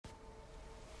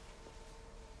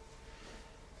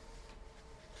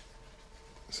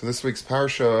So this week's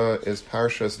parsha is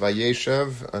Parshas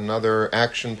Vayeshev, another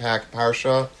action-packed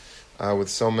parsha with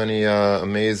so many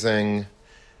amazing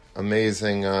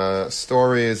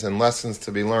stories and lessons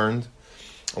to be learned.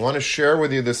 I want to share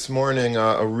with you this morning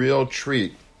a real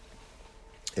treat.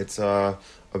 It's a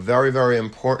very, very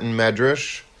important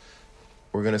medrash.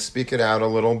 We're going to speak it out a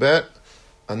little bit,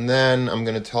 and then I'm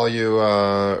going to tell you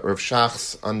Rav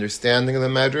Shach's understanding of the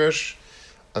medrash.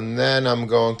 And then I'm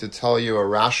going to tell you a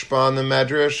Rashba on the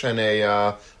Medrash and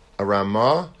a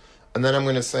Ramah. And then I'm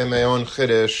going to say my own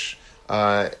Chiddush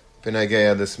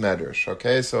B'negei this Medrash.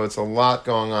 Okay, so it's a lot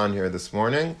going on here this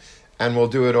morning. And we'll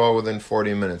do it all within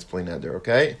 40 minutes, Bli Neder,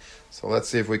 okay? So let's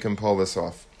see if we can pull this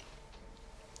off.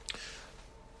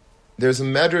 There's a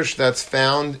Medrash that's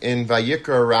found in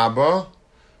Vayikra Rabbah,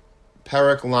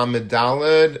 Perek Lamed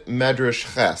Daled,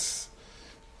 Medrash Ches.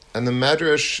 And the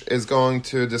Medrash is going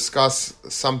to discuss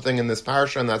something in this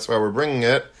parsha, and that's why we're bringing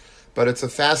it. But it's a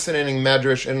fascinating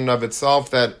Medrash in and of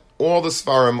itself that all the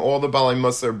Sfarim, all the Balei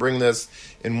Musar bring this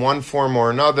in one form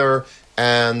or another,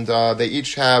 and they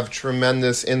each have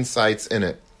tremendous insights in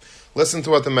it. Listen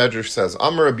to what the Medrash says.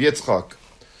 Amar Rabbi Yitzchak.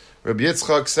 Rabbi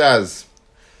Yitzchak says,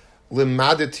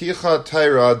 Limadeticha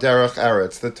Torah derech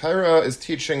eretz. The Torah is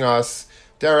teaching us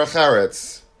derech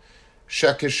eretz.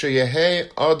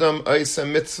 Adam Oisa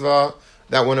Mitzvah,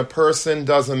 that when a person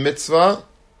does a mitzvah,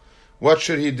 what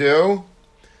should he do?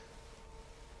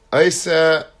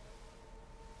 Oisa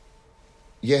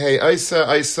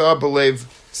Belev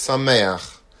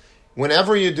Sameach.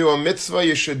 Whenever you do a mitzvah,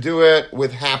 you should do it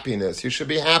with happiness. You should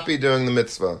be happy doing the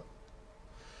mitzvah.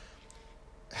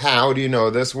 How do you know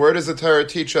this? Where does the Torah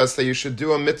teach us that you should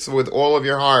do a mitzvah with all of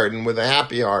your heart and with a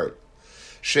happy heart?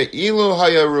 She'ilu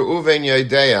haya Reuven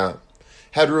yodea.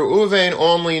 Had Reuven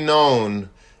only known,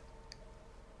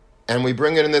 and we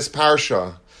bring it in this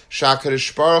parsha,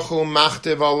 Shakadosh Baruch Hu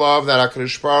machtiv alav, that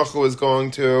HaKadosh Baruch Hu is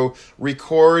going to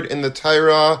record in the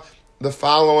Torah the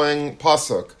following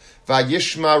pasuk: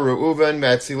 Vayishma Reuven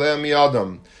v'atzilei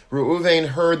miyadam. Reuven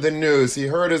heard the news. He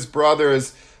heard his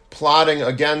brothers plotting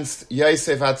against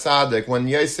Yosef HaTzadik. When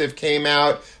Yosef came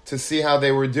out to see how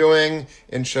they were doing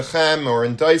in Shechem or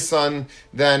in Daisan,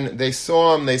 then they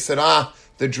saw him. They said,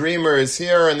 the dreamer is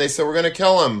here, and they said, we're going to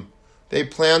kill him. They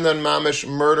planned on Mamish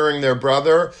murdering their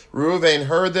brother. Reuven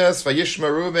heard this. Vayishma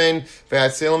Reuven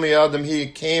v'atzil miyadam. He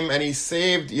came and he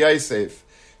saved Yosef.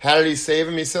 How did he save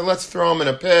him? He said, let's throw him in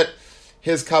a pit.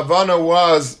 His kavanah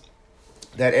was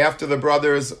that after the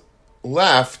brothers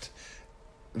left,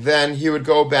 then he would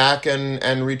go back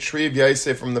and retrieve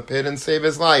Yosef from the pit and save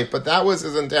his life. But that was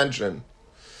his intention.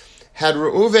 Had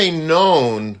Reuven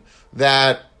known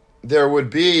that there would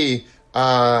be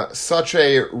such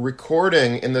a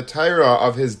recording in the Torah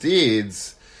of his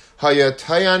deeds,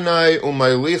 Hayatayanai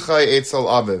umaylichai etzel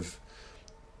aviv.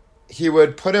 He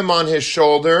would put him on his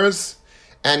shoulders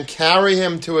and carry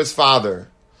him to his father.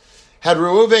 Had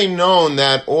Reuven known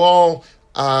that all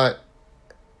the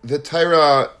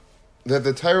Torah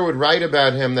would write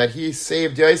about him, that he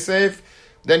saved Yosef,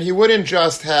 then he wouldn't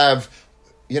just have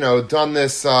done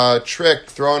this trick,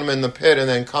 thrown him in the pit, and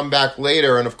then come back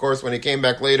later. And of course, when he came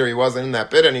back later, he wasn't in that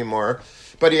pit anymore.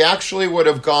 But he actually would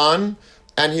have gone,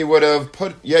 and he would have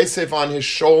put Yosef on his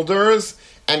shoulders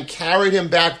and carried him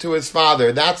back to his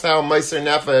father. That's how Meiser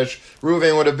Nefesh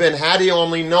Reuven would have been, had he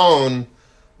only known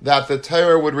that the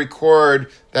Torah would record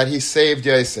that he saved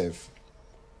Yosef.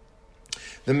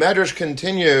 The Medrash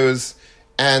continues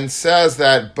and says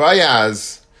that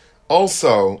Bayaz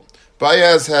also,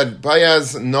 Bayaz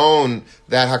known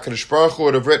that HaKadosh Baruch Hu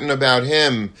would have written about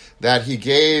him that he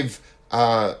gave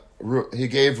Rus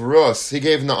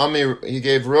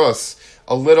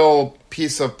a little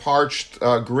piece of parched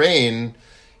grain,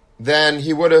 then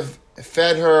he would have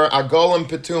fed her agolim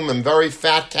petumim, very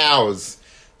fat calves,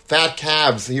 fat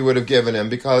calves he would have given him,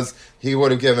 because he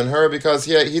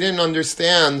didn't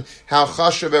understand how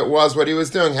chashuv it was what he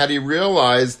was doing. Had he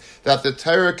realized that the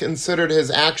Torah considered his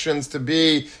actions to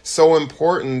be so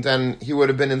important, and he would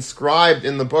have been inscribed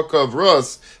in the book of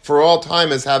Rus for all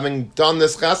time as having done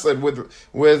this chesed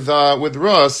with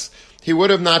Rus, he would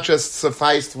have not just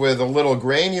sufficed with a little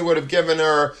grain, he would have given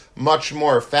her much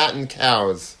more, fattened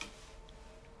cows.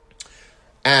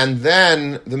 And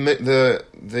then the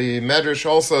Medrash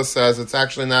also says, it's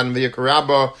actually not in Vayikra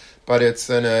Rabbah, but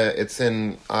it's in a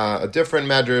different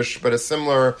Medrash, but a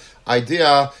similar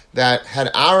idea, that had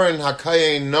Aaron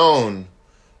HaKayin known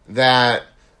that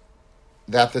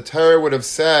the Torah would have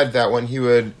said that when he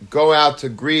would go out to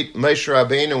greet Moshe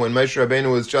Rabbeinu, when Moshe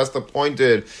Rabbeinu was just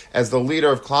appointed as the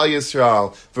leader of Klal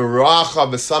Yisrael, v'roacha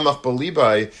b'samach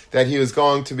b'libai, that he was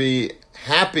going to be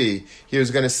happy, he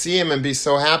was going to see him and be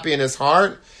so happy in his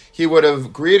heart, he would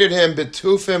have greeted him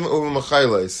betufim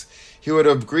uv'machailes. He would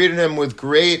have greeted him with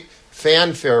great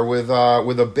fanfare, with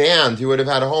a band. He would have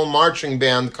had a whole marching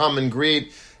band come and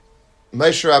greet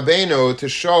Moshe Rabbeinu to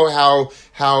show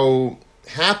how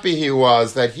happy he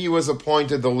was that he was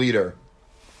appointed the leader.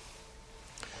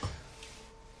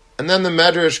 And then the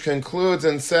Medrash concludes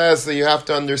and says that you have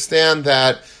to understand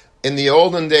that in the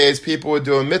olden days, people would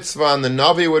do a mitzvah and the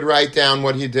Navi would write down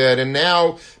what he did. And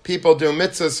now people do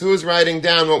mitzvahs. Who's writing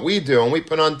down what we do? And we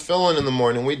put on tefillin in the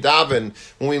morning, we daven,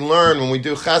 when we learn, when we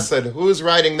do chesed. Who's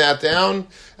writing that down?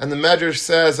 And the Medrash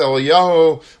says,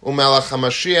 Eliyahu u'melech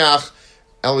HaMashiach.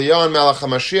 Eliyahu and Melech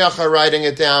HaMashiach are writing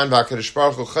it down. VaKadosh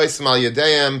Baruch Hu chaisim al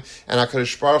yadeim. And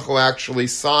HaKadosh Baruch Hu actually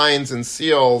signs and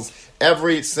seals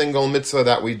every single mitzvah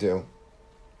that we do.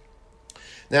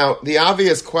 Now, the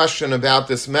obvious question about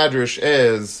this medrash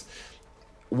is,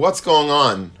 what's going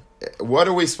on? What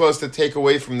are we supposed to take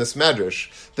away from this medrash?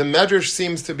 The medrash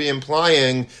seems to be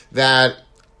implying that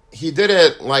he did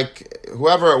it like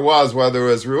whoever it was, whether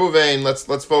it was Reuven.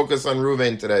 Let's focus on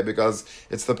Reuven today because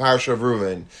it's the parsha of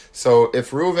Reuven. So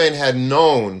if Reuven had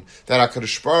known that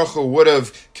HaKadosh Baruch Hu would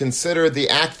have considered the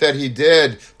act that he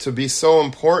did to be so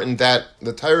important that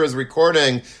the Torah is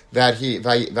recording that he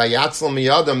Vayatzal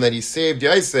Miyadam, that he saved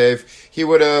Yosef, he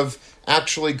would have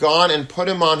actually gone and put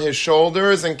him on his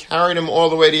shoulders and carried him all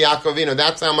the way to Yaakovino.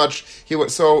 That's how much he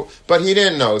would. So, but he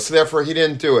didn't know, so therefore he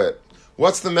didn't do it.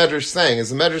 What's the Medrash saying? Is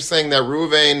the Medrash saying that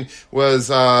Reuven was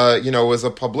a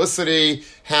publicity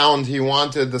hound? He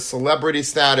wanted the celebrity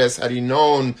status. Had he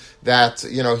known that,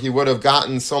 he would have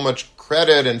gotten so much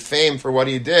credit and fame for what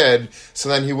he did, so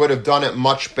then he would have done it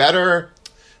much better?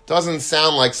 Doesn't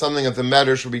sound like something that the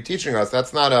Medrash would be teaching us.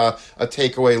 That's not a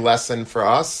takeaway lesson for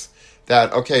us.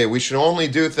 That, okay, we should only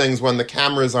do things when the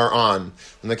cameras are on.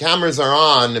 When the cameras are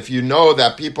on, if you know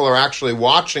that people are actually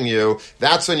watching you,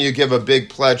 that's when you give a big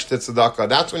pledge to tzedakah.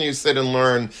 That's when you sit and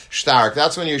learn shtark.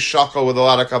 That's when you shakel with a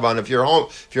lot of kavan. If you're home,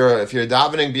 if you're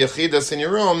davening b'yachidus in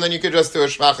your room, then you could just do a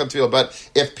shvachat tefillah.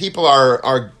 But if people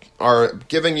are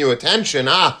giving you attention,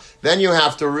 then you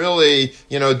have to really,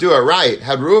 do it right.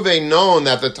 Had Reuven known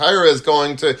that the Torah is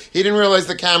going to, he didn't realize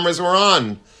the cameras were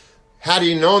on. Had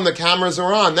he known the cameras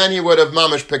were on, then he would have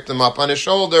mamash picked him up on his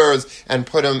shoulders and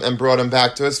put him and brought him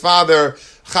back to his father.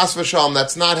 Chas v'shalom,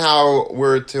 that's not how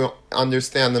we're to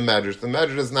understand the Medrash. The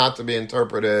Medrash is not to be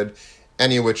interpreted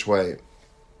any which way.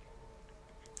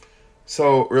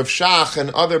 So Rav Shach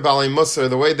and other Balei Musar,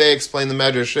 the way they explain the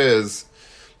Medrash is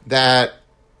that,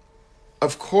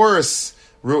 of course,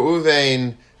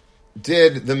 Reuven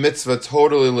did the mitzvah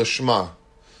totally lishma.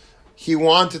 He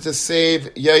wanted to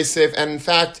save Yosef, and in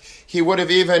fact, he would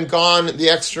have even gone the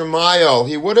extra mile.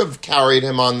 He would have carried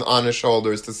him on his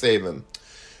shoulders to save him.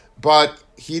 But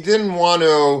he didn't want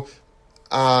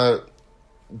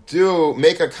to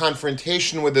make a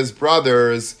confrontation with his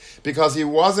brothers because he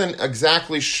wasn't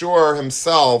exactly sure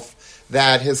himself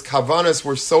that his kavanas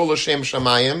were so l'shem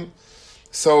shamayim.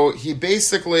 So he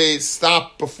basically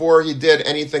stopped before he did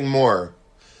anything more.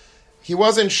 He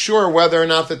wasn't sure whether or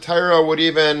not the Torah would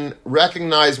even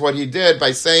recognize what he did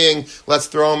by saying, let's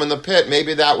throw him in the pit.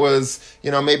 Maybe that was,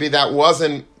 maybe that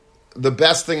wasn't the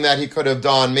best thing that he could have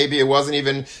done. Maybe it wasn't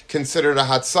even considered a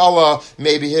hatzalah.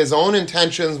 Maybe his own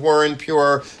intentions weren't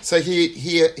pure. So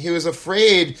he was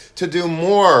afraid to do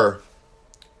more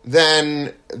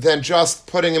than just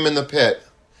putting him in the pit.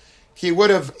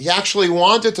 He actually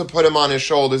wanted to put him on his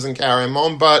shoulders and carry him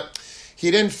home, but he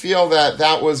didn't feel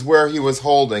that was where he was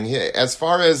holding. As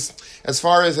far as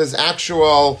his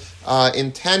actual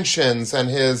intentions and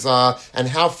his and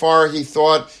how far he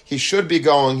thought he should be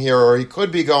going here or he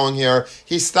could be going here,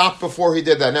 he stopped before he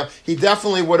did that. Now, he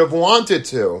definitely would have wanted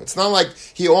to. It's not like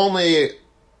he only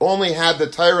had the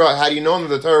Torah. Had he known that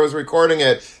the Torah was recording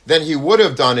it, then he would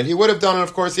have done it. He would have done it,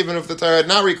 of course, even if the Torah had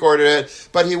not recorded it,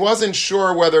 but he wasn't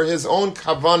sure whether his own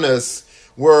kavanas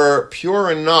were pure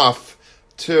enough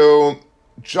to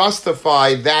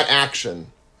justify that action.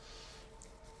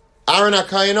 Aaron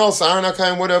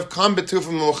HaKayin would have come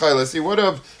betufim l'chaylis. He would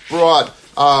have brought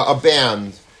a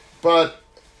band, but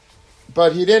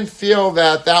he didn't feel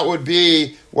that would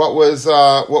be what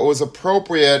was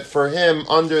appropriate for him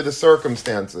under the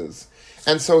circumstances.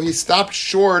 And so he stopped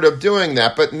short of doing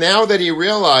that. But now that he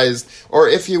realized, or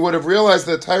if he would have realized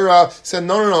that Torah said,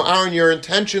 no, Aaron, your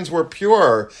intentions were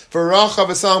pure.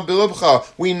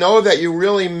 We know that you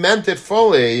really meant it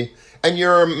fully, and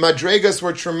your madregas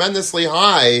were tremendously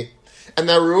high. and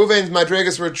that Reuven's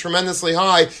madrigas were tremendously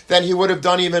high, then he would have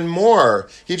done even more.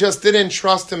 He just didn't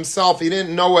trust himself. He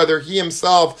didn't know whether he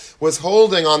himself was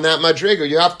holding on that madriga.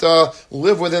 You have to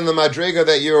live within the madriga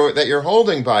that you're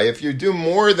holding by. If you do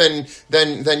more than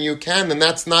you can, then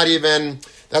that's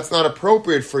not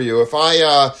appropriate for you. If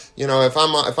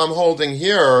I'm holding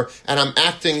here and I'm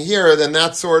acting here, then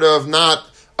that's sort of not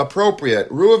appropriate.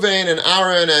 Reuven and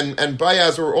Aaron and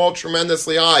Boaz were all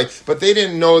tremendously high, but they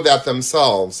didn't know that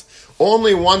themselves.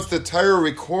 Only once the Torah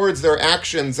records their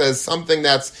actions as something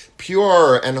that's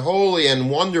pure and holy and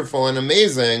wonderful and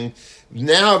amazing,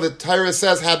 now the Torah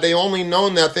says, had they only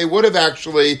known that, they would have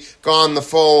actually gone the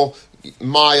full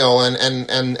mile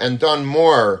and done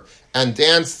more. And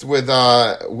danced with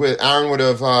Aaron would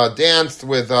have danced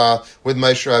with Moshe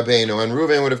Rabbeinu, and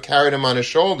Reuven would have carried him on his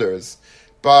shoulders.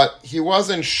 But he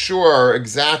wasn't sure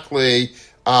exactly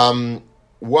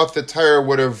what the Torah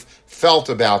would have felt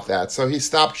about that, so he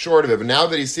stopped short of it. But now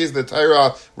that he sees the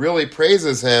Torah really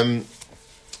praises him,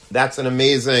 that's an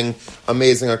amazing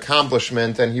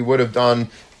accomplishment, and he would have done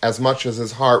as much as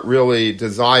his heart really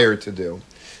desired to do.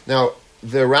 Now,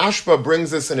 the Rashba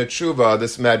brings this in a tshuva,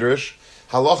 this medrash,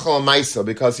 halacha l'maisa,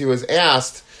 because he was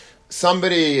asked,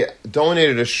 somebody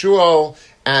donated a shul,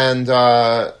 and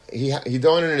he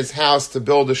donated his house to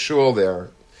build a shul there.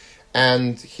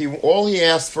 And all he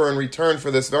asked for in return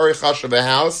for this very chashuv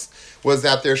house was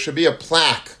that there should be a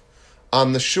plaque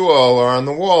on the shul or on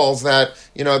the walls that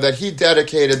he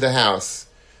dedicated the house.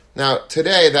 Now,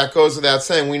 today, that goes without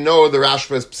saying, we know the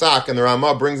Rashba's psak and the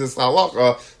Ramah brings this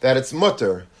halacha that it's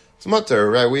mutter. It's mutter,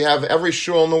 right? We have every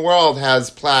shul in the world has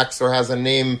plaques or has a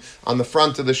name on the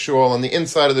front of the shul, on the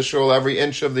inside of the shul. Every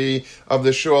inch of the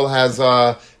shul has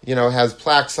has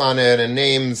plaques on it and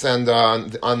names, and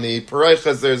on the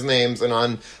paraychas there's names, and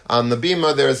on the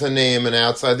bima there's a name, and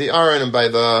outside the aron and by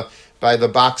the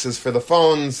boxes for the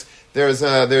phones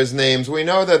there's names. We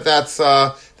know that's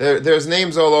there's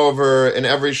names all over in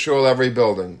every shul, every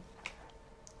building.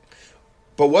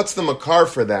 But what's the makar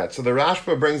for that? So the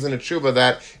Rashba brings in a tshuva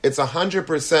that it's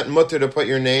 100% mutter to put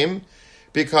your name,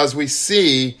 because we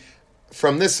see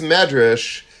from this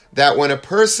medrash that when a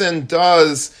person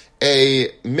does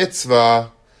a mitzvah,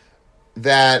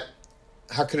 that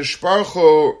HaKadosh Baruch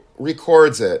Hu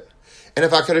records it. And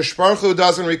if HaKadosh Baruch Hu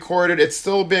doesn't record it, it's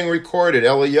still being recorded.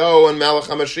 Eliyahu and Melech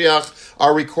HaMashiach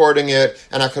are recording it,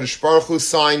 and HaKadosh Baruch Hu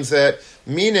signs it,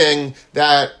 meaning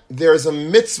that there's a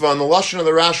mitzvah, in the Lashon of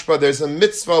the Rashba, there's a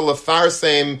mitzvah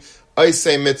lefarsem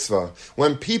oisei mitzvah.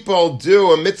 When people do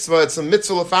a mitzvah, it's a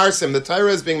mitzvah lefarsem. The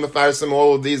Torah is being mefarsem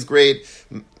all of these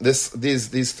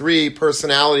these three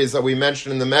personalities that we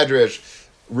mentioned in the Medrash,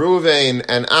 Reuven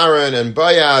and Aaron and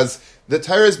Boaz. The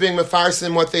Torah is being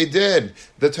mefarsim what they did.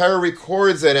 The Torah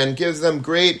records it and gives them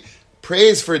great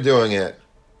praise for doing it.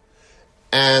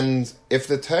 And if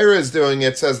the Torah is doing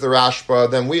it, says the Rashba,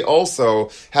 then we also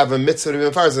have a mitzvah to be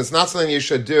mefarsim. It's not something you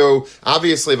should do.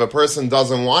 Obviously, if a person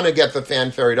doesn't want to get the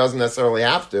fanfare, he doesn't necessarily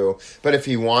have to. But if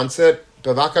he wants it,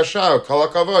 bevakasha, kol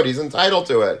hakavod, he's entitled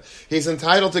to it. He's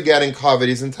entitled to getting kavod.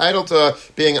 He's entitled to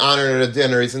being honored at a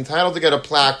dinner. He's entitled to get a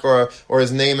plaque or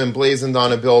his name emblazoned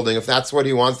on a building. If that's what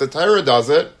he wants, the Torah does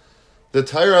it. The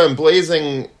Torah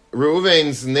emblazing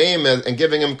Reuven's name and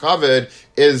giving him kavod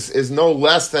is no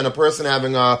less than a person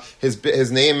having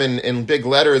his name in big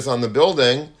letters on the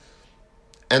building.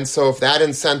 And so if that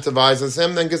incentivizes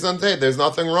him, then gesundheit. There's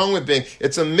nothing wrong with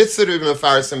it's a mitzvah to be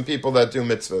mefarsim people that do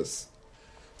mitzvahs.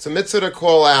 It's a mitzvah to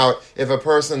call out if a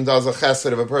person does a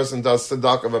chesed, if a person does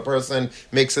tzedakah, if a person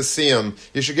makes a siyum.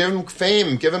 You should give him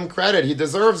fame, give him credit. He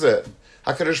deserves it.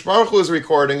 HaKadosh Baruch Hu is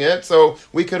recording it, so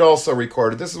we could also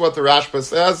record it. This is what the Rashba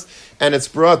says, and it's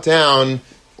brought down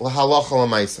l'halacha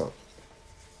l'maisa.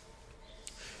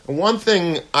 One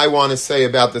thing I want to say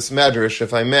about this medrash,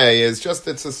 if I may, is just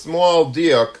it's a small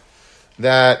diuk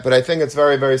but I think it's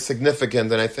very, very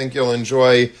significant, and I think you'll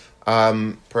enjoy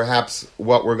perhaps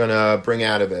what we're going to bring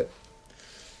out of it.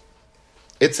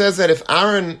 It says that if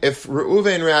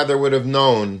Reuven would have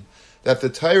known that the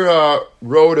Torah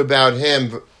wrote about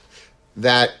him,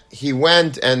 that he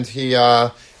went and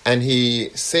he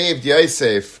saved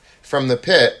Yosef from the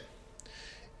pit,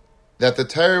 that the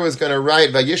Torah was going to write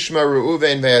Vayishma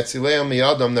Reuven ve'atzileo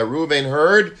miyadam, that Reuven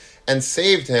heard and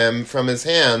saved him from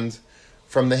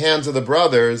the hands of the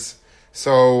brothers.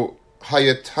 So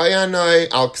Hayatayanai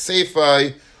al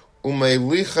ksefai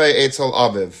umelichai etzel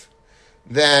aviv.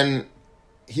 Then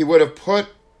he would have put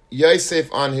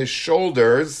Yosef on his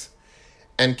shoulders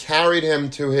and carried him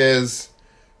to his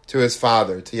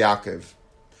father, to Yaakov.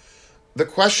 The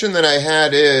question that I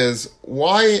had is,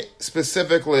 why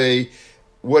specifically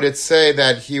would it say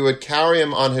that he would carry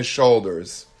him on his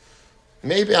shoulders?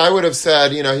 maybe I would have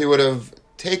said, he would have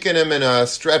taken him in a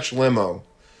stretch limo.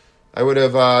 I would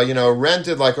have,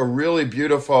 rented like a really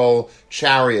beautiful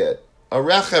chariot. A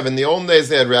rechev. In the old days,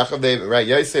 they had rechev.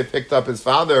 Yosef picked up his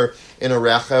father in a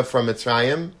rechev from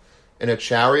Mitzrayim, in a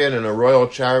chariot, in a royal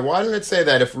chariot. Why didn't it say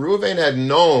that? If Reuven had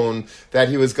known that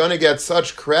he was going to get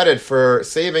such credit for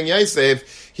saving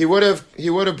Yosef, he would have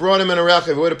brought him in a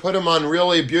rechev. He would have put him on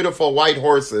really beautiful white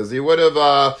horses. He would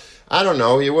have,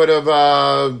 he would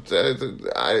have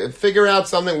figured out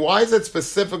something. Why is it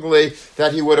specifically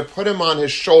that he would have put him on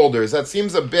his shoulders? That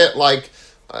seems a bit like,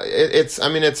 there's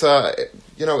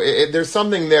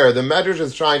something there. The Medrash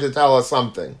is trying to tell us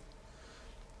something.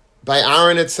 By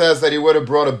Aaron, it says that he would have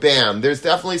brought a band. There's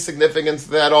definitely significance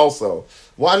to that also.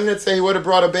 Why didn't it say he would have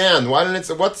brought a band? Why didn't it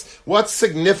say, what's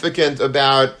significant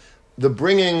about the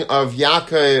bringing of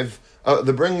Yaakov,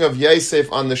 the bringing of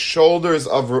Yosef on the shoulders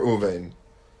of Reuven?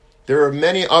 There are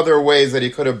many other ways that he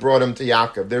could have brought him to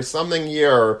Yaakov. There's something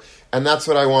here, and that's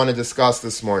what I want to discuss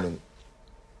this morning.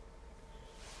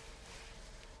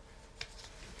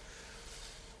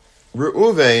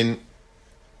 Reuven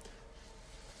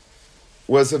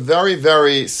was a very,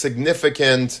 very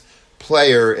significant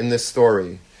player in this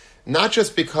story. Not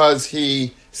just because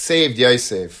he saved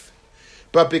Yosef,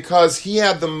 but because he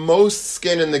had the most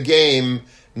skin in the game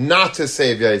not to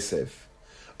save Yosef.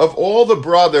 Of all the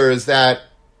brothers that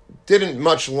didn't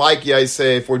much like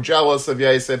Yosef, were jealous of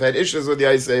Yosef, had issues with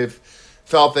Yosef,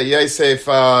 felt that Yosef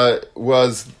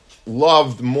was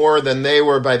loved more than they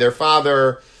were by their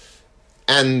father,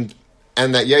 and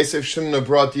that Yosef shouldn't have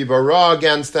brought Dibarah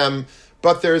against them.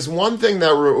 But there's one thing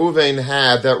that Reuven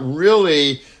had that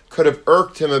really could have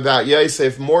irked him about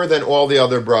Yosef more than all the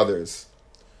other brothers.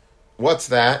 What's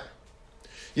that?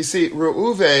 You see,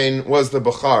 Reuven was the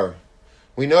Bechar.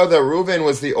 We know that Reuven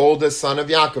was the oldest son of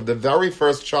Yaakov. The very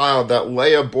first child that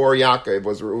Leah bore Yaakov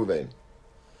was Reuven.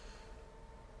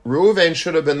 Reuven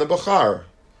should have been the Bechar.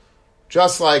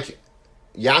 Just like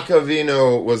Yaakov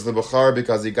Avinu was the Bechar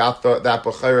because he got that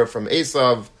Bechara from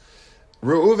Esav,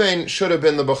 Reuven should have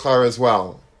been the Bechar as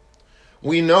well.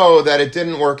 We know that it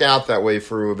didn't work out that way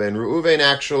for Reuven. Reuven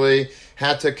actually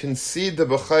had to concede the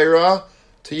Bechara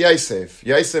to Yosef.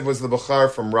 Yosef was the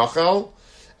Bechar from Rachel,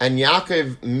 and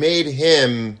Yaakov made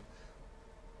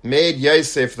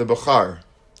Yosef the Bechar.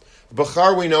 The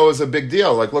Bechar we know is a big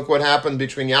deal. Like, look what happened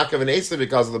between Yaakov and Esav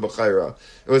because of the Bechara.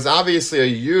 It was obviously a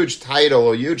huge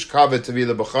title, a huge kavod to be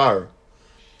the Bechar.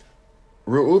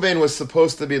 Reuven was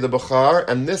supposed to be the Bechar,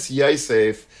 and this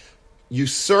Yosef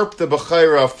usurped the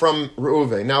Bechara from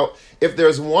Reuven. Now, if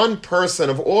there's one person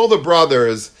of all the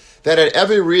brothers that had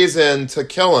every reason to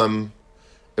kill him,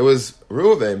 it was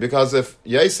Reuven, because if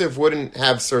Yosef wouldn't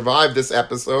have survived this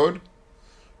episode,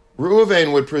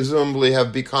 Reuven would presumably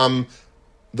have become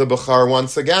the Bechar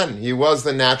once again. He was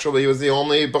the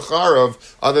only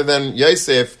Bechar other than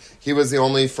Yosef. He was the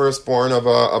only firstborn of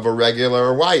a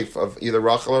regular wife, of either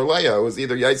Rachel or Leah. It was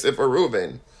either Yosef or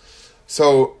Reuven.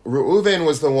 So Reuven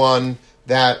was the one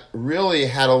that really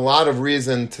had a lot of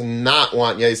reason to not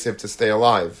want Yosef to stay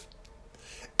alive.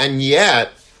 And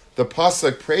yet, the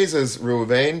Pasuk praises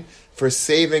Reuven for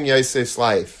saving Yosef's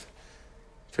life.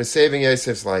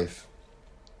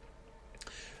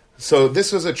 So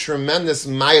this was a tremendous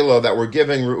milo that we're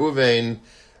giving Reuven,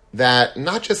 that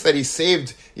not just that he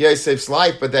saved Yosef's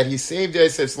life, but that he saved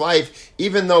Yosef's life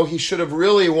even though he should have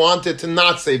really wanted to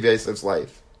not save Yosef's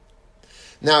life.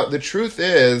 Now, the truth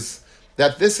is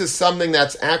that this is something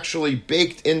that's actually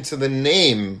baked into the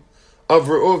name of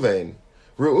Reuven.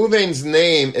 Reuven's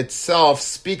name itself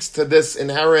speaks to this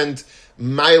inherent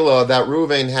mila that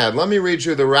Reuven had. Let me read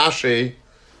you the Rashi.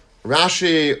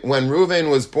 Rashi, when Reuven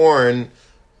was born,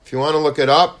 if you want to look it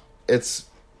up, it's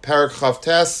Perek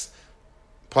Chavtes,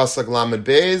 Pasuk Lamed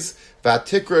Beis,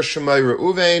 Vatikra Shemai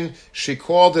Reuven. She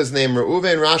called his name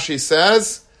Reuven. Rashi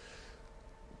says,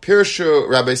 Pirshu,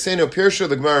 Rabbi Seinu Pirshu,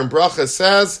 the Gemara in Bracha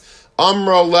says,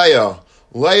 Amro Leah.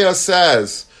 Leah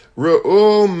says,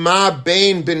 Re'u ma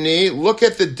bein b'ni. Look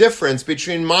at the difference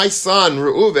between my son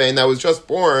Reuven that was just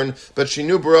born, but she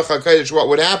knew Baruch HaKodesh what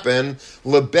would happen,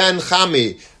 leben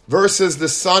chami, versus the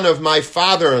son of my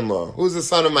father-in-law. Who's the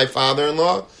son of my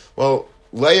father-in-law? Well,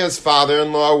 Leah's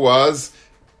father-in-law was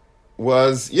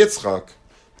Yitzchak.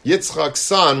 Yitzchak's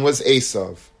son was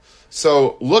Esav.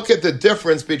 So look at the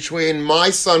difference between my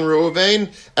son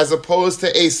Reuven as opposed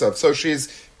to Esav. So she's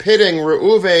pitting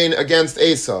Reuven against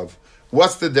Esav.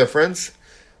 What's the difference?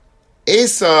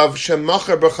 Esav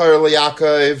shemacher b'char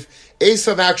leYaakov.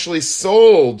 Esav actually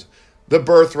sold the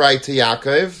birthright to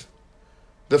Yaakov,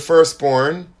 the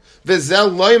firstborn.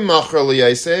 V'zel loy macher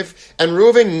leYosef, and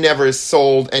Reuven never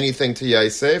sold anything to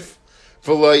Yosef.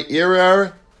 V'loy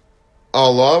irer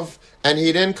alav, and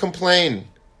he didn't complain.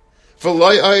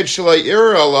 V'loy ayid shalai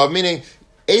ira alav, meaning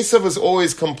Esav was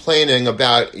always complaining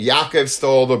about Yaakov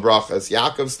stole the brachas.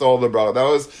 Yaakov stole the brachas. That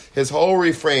was his whole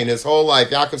refrain, his whole life.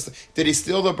 Did he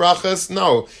steal the brachas?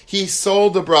 No. He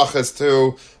sold the brachas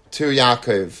to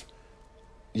Yaakov.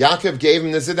 Yaakov gave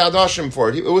him the zidadashim for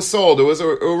it. It was sold. It was a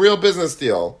real business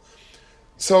deal.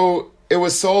 So it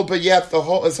was sold, but yet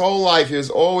his whole life he was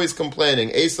always complaining.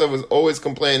 Esav was always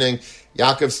complaining.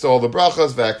 Yaakov stole the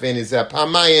brachas. V'akveni zeh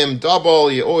pamayim, double.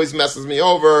 He always messes me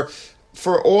over.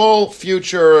 For all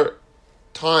future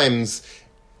times,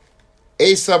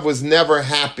 Esav was never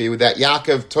happy that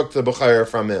Yaakov took the bechayra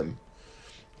from him.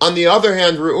 On the other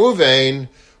hand, Reuven,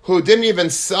 who didn't even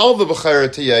sell the bechayra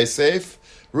to Yosef,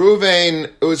 Reuven,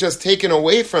 it was just taken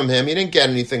away from him. He didn't get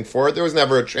anything for it. There was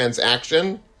never a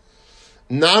transaction.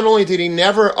 Not only did he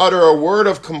never utter a word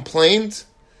of complaint,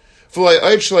 he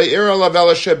wanted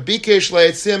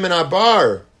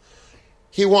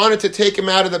to take him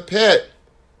out of the pit.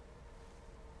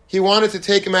 He wanted to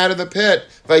take him out of the pit.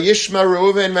 Vayishma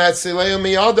Reuven v'atzileu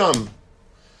miyadam.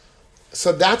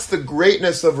 So that's the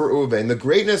greatness of Reuven. The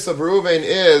greatness of Reuven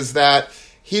is that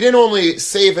he didn't only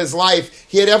save his life,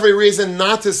 he had every reason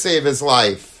not to save his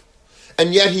life.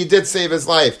 And yet he did save his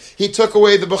life. He took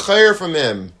away the bechayr from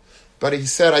him. But he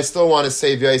said, I still want to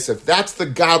save Yosef. That's the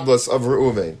godless of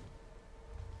Reuven.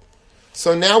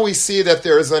 So now we see that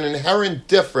there is an inherent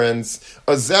difference,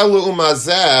 azeh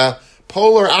u'mazeh,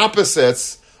 polar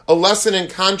opposites, a lesson in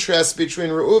contrast between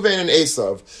Reuven and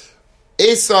Esav.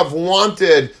 Esav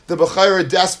wanted the bechayra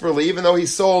desperately, even though he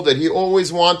sold it. He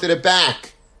always wanted it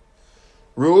back.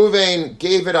 Reuven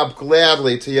gave it up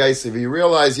gladly to Yosef. He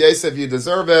realized, Yosef, you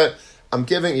deserve it. I'm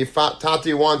giving you.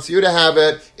 Tati wants you to have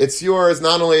it. It's yours.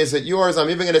 Not only is it yours, I'm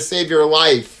even going to save your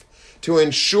life to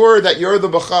ensure that you're the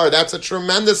bechar. That's a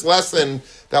tremendous lesson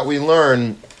that we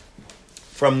learn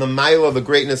from the mile, the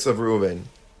greatness of Reuven.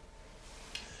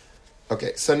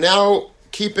 Okay, so now,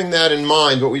 keeping that in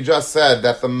mind, what we just said,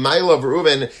 that the mile of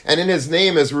Reuven, and in his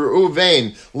name is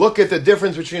Reuven, look at the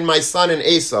difference between my son and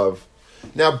Esav.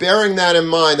 Now, bearing that in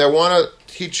mind, I want to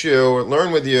teach you, or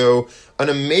learn with you, an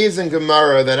amazing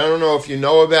Gemara that I don't know if you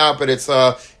know about, but it's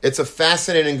a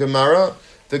fascinating Gemara.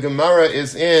 The Gemara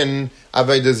is in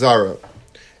Avodah Zarah,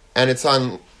 and it's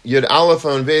on Yud Aleph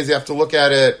and Beis. You have to look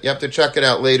at it. You have to check it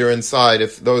out later inside,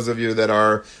 if those of you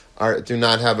that do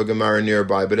not have a Gemara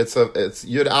nearby, but it's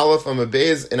Yud Aleph and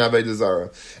Beis in Avodah Zarah,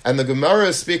 and the Gemara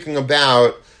is speaking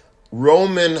about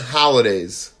Roman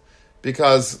holidays,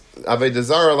 because Avodah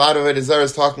Zarah, a lot of Avodah Zarah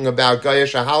is talking about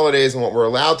Gayish holidays and what we're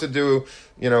allowed to do,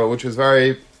 which is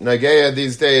very nageya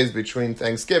these days between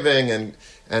Thanksgiving and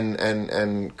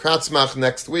Kratzmach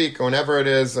next week or whenever it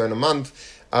is, or in a month.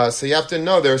 So you have to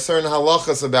know there are certain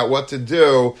halachas about what to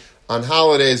do on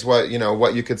holidays, what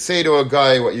you could say to a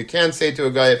guy, what you can't say to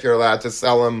a guy, if you're allowed to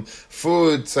sell him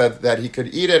food so that he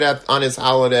could eat it on his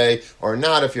holiday or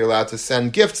not, if you're allowed to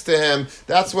send gifts to him.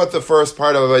 That's what the first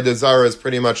part of Avodah Zarah is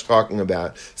pretty much talking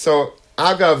about. So,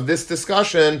 agav, this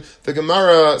discussion, the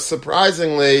Gemara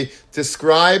surprisingly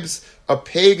describes a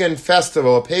pagan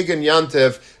festival, a pagan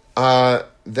yantiv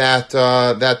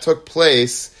that took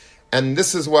place, and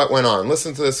this is what went on.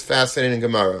 Listen to this fascinating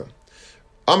Gemara.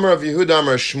 Amar of Yehuda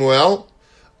Amar Shmuel,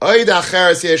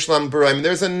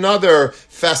 there's another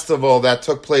festival that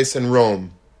took place in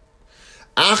Rome.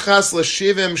 Achas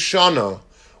l'shivim shana,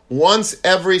 once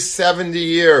every 70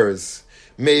 years,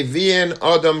 mevi'in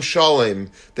adam shalim,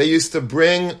 they used to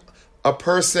bring a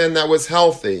person that was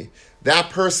healthy. That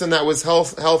person that was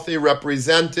healthy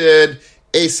represented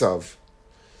Esav.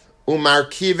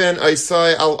 Umarkiven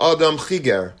Isai al adam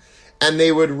chiger, and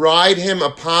they would ride him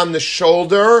upon the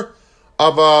shoulder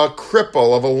of a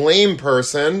cripple, of a lame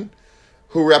person,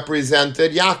 who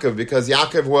represented Yaakov, because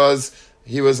Yaakov was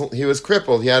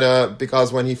crippled. He had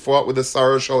because when he fought with the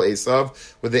Sarah Shal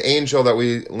Esav, with the angel that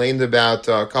we learned about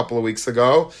a couple of weeks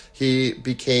ago, he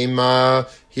became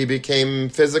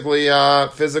physically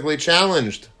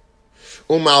challenged.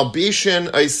 Umalbishin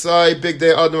Isai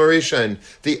Bigdei Adam Rishon,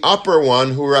 the upper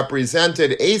one who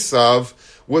represented Esav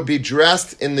would be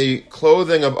dressed in the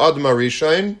clothing of Adam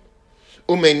Rishon.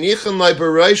 Umenichan lai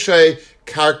bereishay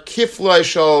karkiflai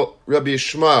shal Rabbi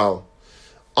Yishmael.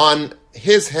 On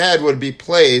his head would be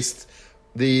placed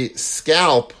the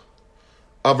scalp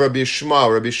of Rabbi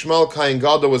Yishmael. Rabbi Yishmael Kain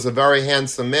Gadol was a very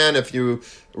handsome man. If you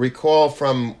recall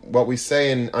from what we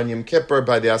say on Yom Kippur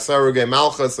by the Asarugei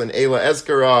Malchus and Eila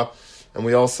Ezkara, and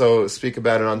we also speak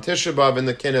about it on Tisha B'Av in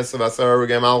the Kinnis of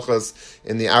Asarugei Malchus,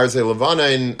 in the Arzei Levana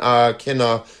in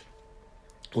Kinna,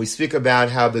 we speak about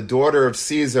how the daughter of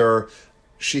Caesar,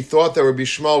 she thought that Rabbi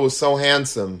Shmuel was so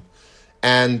handsome,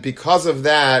 and because of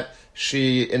that,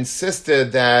 she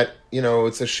insisted that,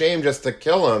 it's a shame just to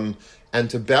kill him and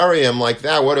to bury him like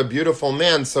that. What a beautiful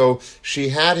man. So she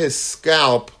had his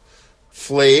scalp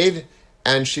flayed,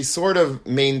 and she sort of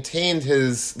maintained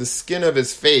the skin of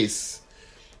his face,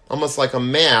 almost like a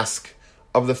mask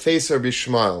of the face of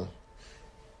Bishmael.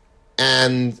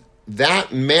 And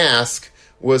that mask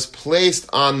was placed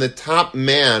on the top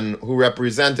man who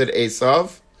represented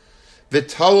Esav,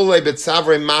 V'talule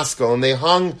b'tzavre maskal, and they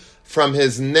hung from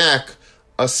his neck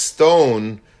a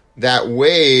stone that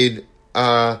weighed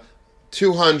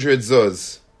 200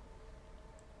 zuz.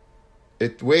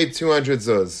 It weighed 200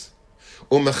 zuz.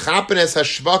 Umechapenes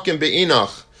hashvakim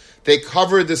be'inach. They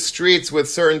covered the streets with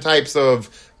certain types of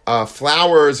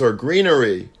flowers or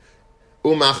greenery.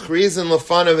 Umachrizin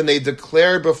lefanav, and they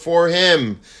declared before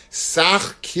him,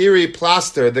 Sach kiri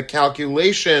plaster, the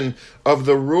calculation of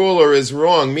the ruler is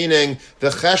wrong, meaning the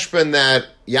cheshbon that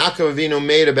Yaakov Avinu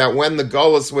made about when the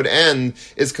Golus would end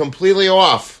is completely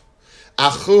off.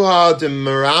 Achuha de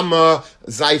Merama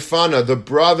Zaifana, the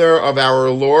brother of our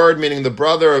Lord, meaning the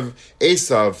brother of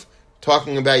Esav,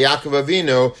 talking about Yaakov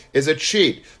Avinu, is a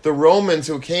cheat. The Romans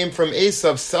who came from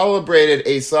Esav celebrated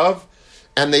Esav,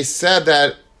 and they said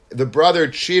that the brother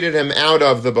cheated him out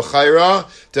of the Bechaira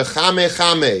to Chame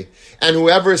Chame. And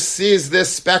whoever sees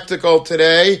this spectacle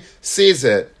today, sees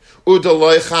it. Uda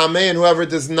loy chame, and whoever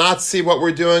does not see what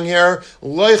we're doing here,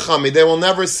 loy chame, they will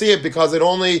never see it because it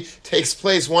only takes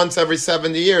place once every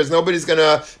 70 years. Nobody's going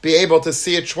to be able to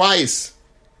see it twice.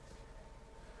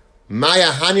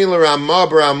 Maya hani l'ramah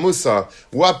b'ramusa.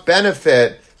 What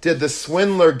benefit did the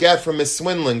swindler get from his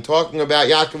swindling? Talking about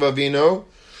Yaakov Avinu.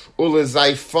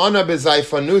 Ulezaifana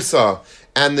bezaifanusa,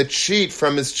 and the cheat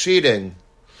from his cheating.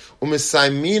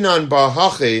 Umisaiminan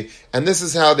bahachi, and this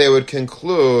is how they would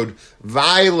conclude,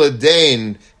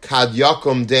 Vailedain kad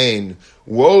yakum dain.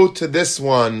 Woe to this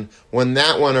one when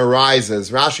that one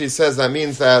arises. Rashi says that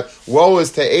means that woe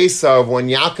is to Esav when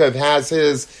Yaakov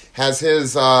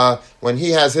when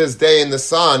he has his day in the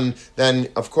sun, then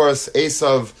of course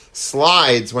Esav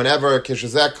slides whenever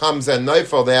Kishazek comes and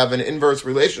Neifel, they have an inverse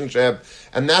relationship.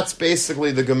 And that's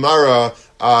basically the Gemara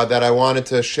that I wanted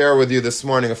to share with you this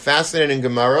morning. A fascinating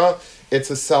Gemara.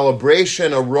 It's a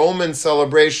celebration, a Roman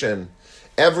celebration.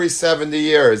 Every 70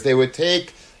 years, they would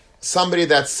take somebody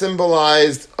that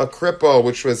symbolized a cripple,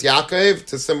 which was Yaakov,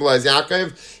 to symbolize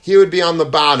Yaakov. He would be on the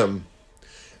bottom.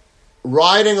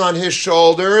 Riding on his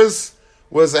shoulders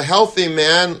was a healthy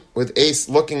man with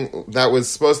looking that was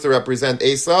supposed to represent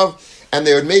Esav, and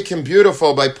they would make him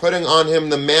beautiful by putting on him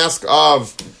the mask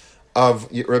of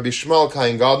Rabbi Shmuel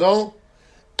Kain Gadol,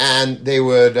 and they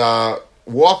would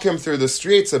walk him through the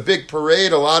streets, a big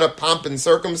parade, a lot of pomp and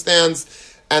circumstance,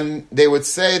 and they would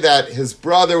say that his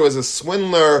brother was a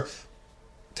swindler,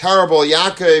 terrible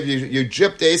Yaakov, you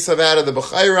gypped Esav out of the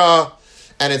Bechaira,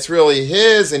 and it's really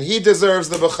his, and he deserves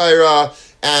the Bechaira,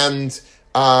 and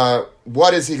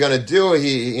what is he going to do?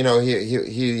 He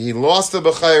lost the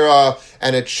Bechaira,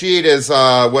 and a cheat is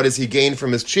what does he gain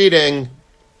from his cheating?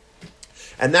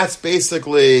 And that's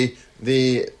basically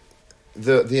the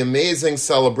amazing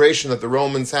celebration that the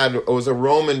Romans had. It was a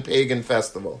Roman pagan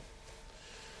festival.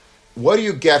 What do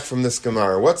you get from this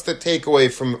Gemara? What's the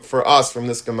takeaway for us from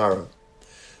this Gemara?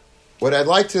 What I'd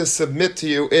like to submit to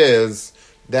you is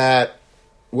that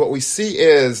what we see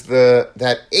is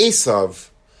that Esav,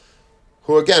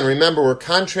 who again, remember, we're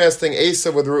contrasting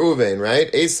Esav with Reuven, right?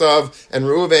 Esav and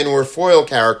Reuven were foil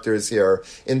characters here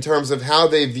in terms of how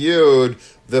they viewed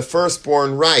the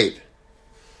firstborn right.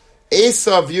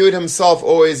 Esav viewed himself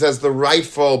always as the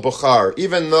rightful Bukhar,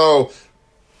 even though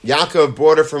Yaakov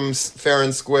bought it from fair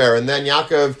and square, and then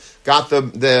Yaakov got the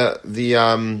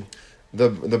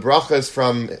brachas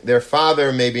from their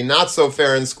father, maybe not so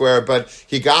fair and square, but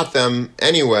he got them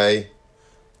anyway.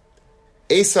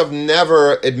 Esav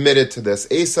never admitted to this.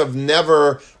 Esav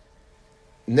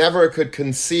never could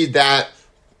concede that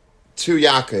to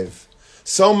Yaakov.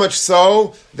 So much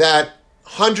so that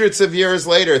hundreds of years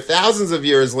later, thousands of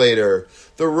years later,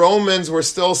 the Romans were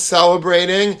still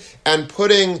celebrating and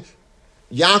putting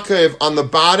Yaakov on the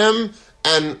bottom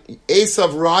and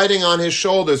Esav riding on his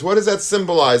shoulders. What does that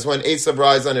symbolize when Esav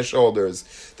rides on his shoulders?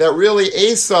 That really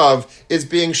Esav is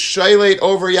being shaylate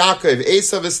over Yaakov.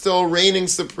 Esav is still reigning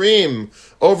supreme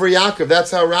over Yaakov.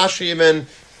 That's how Rashi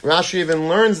even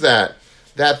learns that.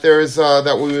 That there is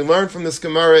that what we learn from this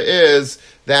Gemara is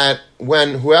that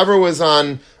when whoever was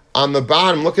on the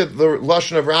bottom, look at the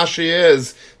lashon of Rashi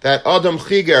is that Adam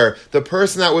Chiger, the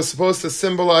person that was supposed to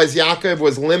symbolize Yaakov,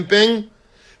 was limping.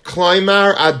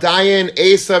 Klaimar Adayin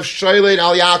Esav Shoyled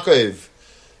al Yaakov.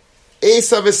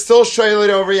 Esav is still shoyled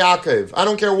over Yaakov. I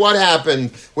don't care what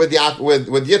happened with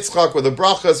Yitzchak, with the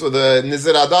brachas, with the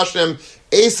Nizir Adashim.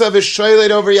 Esav is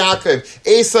shoyled over Yaakov.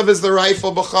 Esav is the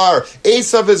rightful Bechar.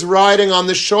 Esav is riding on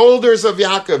the shoulders of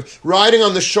Yaakov. Riding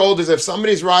on the shoulders. If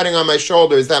somebody's riding on my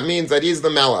shoulders, that means that he's the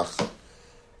Melech.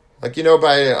 Like,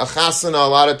 by a chasana, a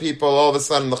lot of people, all of a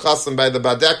sudden, the chasan by the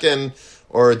badekin,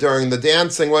 or during the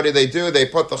dancing, what do? They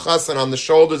put the chasan on the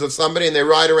shoulders of somebody and they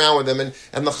ride around with him,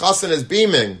 and the chasan is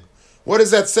beaming. What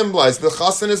does that symbolize? The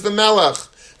chasan is the Melech.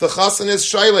 The chasan is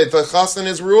shaylet. The chasan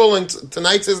is ruling.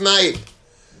 Tonight's his night.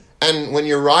 And when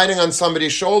you're riding on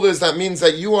somebody's shoulders, that means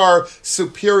that you are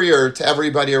superior to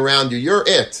everybody around you. You're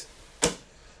it.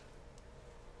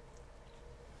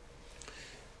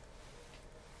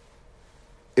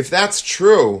 If that's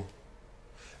true,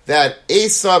 that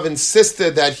Esav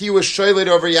insisted that he was shoyled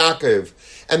over Yaakov,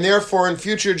 and therefore in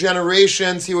future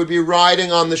generations he would be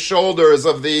riding on the shoulders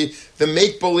of the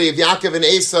make-believe, Yaakov and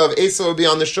Esav. Esav would be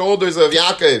on the shoulders of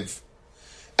Yaakov,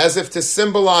 as if to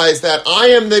symbolize that I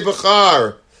am the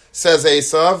Bechar, says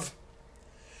Esav.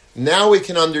 Now we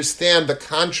can understand the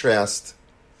contrast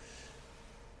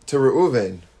to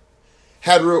Reuven.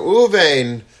 Had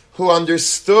Reuven, who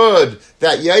understood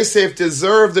that Yosef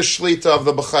deserved the shlita of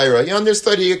the Bechira, he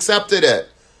understood, he accepted it.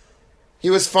 He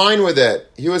was fine with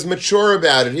it. He was mature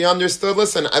about it. He understood,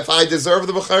 listen, if I deserve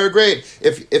the Bechira, great.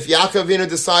 If Yaakov Avinu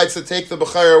decides to take the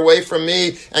Bechira away from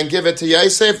me and give it to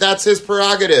Yosef, that's his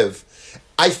prerogative.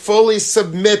 I fully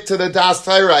submit to the Das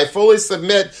Torah. I fully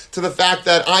submit to the fact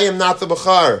that I am not the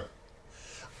Bechar.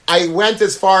 I went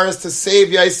as far as to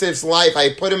save Yosef's life.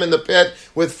 I put him in the pit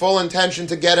with full intention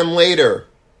to get him later.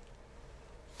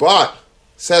 But,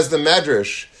 says the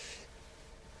Medrash,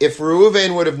 if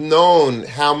Reuven would have known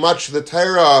how much the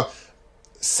Torah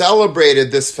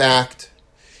celebrated this fact,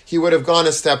 he would have gone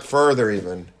a step further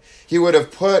even. He would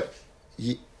have put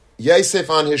Yosef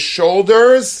on his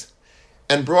shoulders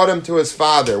and brought him to his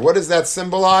father. What does that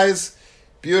symbolize?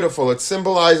 Beautiful. It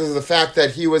symbolizes the fact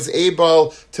that he was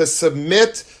able to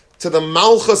submit to the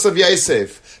Malchus of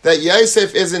Yosef. That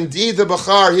Yosef is indeed the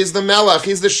Bechar, he's the Melech,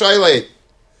 he's the Shaylet.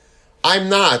 I'm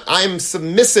not. I'm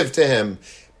submissive to him.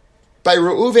 By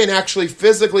Reuven actually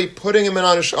physically putting him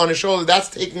on his shoulder, that's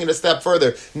taking it a step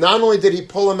further. Not only did he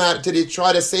pull him out, did he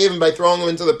try to save him by throwing him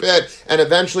into the pit and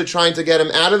eventually trying to get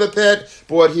him out of the pit,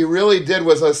 but what he really did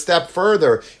was a step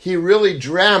further. He really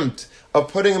dreamt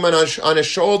of putting him on his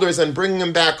shoulders and bringing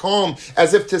him back home,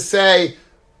 as if to say,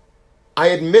 I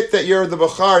admit that you're the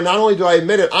Bechar. Not only do I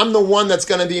admit it, I'm the one that's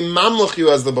going to be mamluch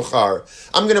you as the Bechar.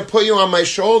 I'm going to put you on my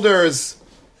shoulders,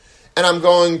 and I'm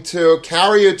going to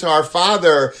carry you to our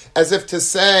father, as if to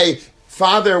say,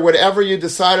 Father, whatever you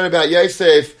decided about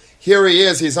Yosef, here he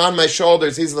is, he's on my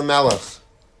shoulders, he's the Melech.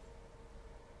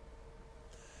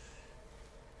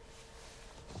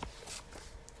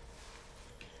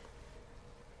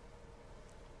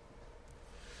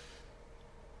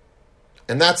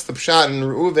 And that's the pshat in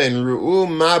Reuven,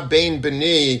 Ru'u ma bein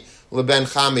b'ni leben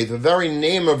chami. The very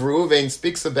name of Reuven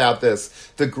speaks about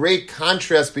this. The great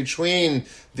contrast between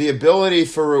the ability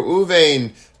for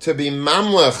Reuven to be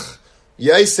mamlech,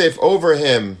 Yosef over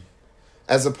him,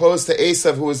 as opposed to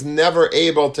Esav, who was never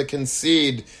able to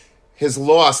concede his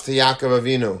loss to Yaakov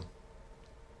Avinu.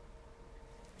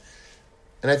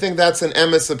 And I think that's an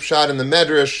emes of pshat in the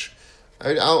Medrash.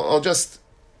 I'll just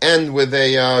end with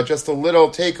just a little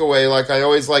takeaway, like I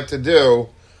always like to do.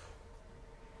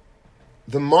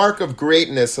 The mark of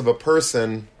greatness of a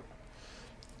person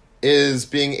is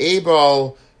being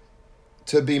able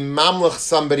to be mamlech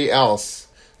somebody else,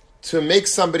 to make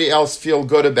somebody else feel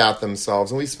good about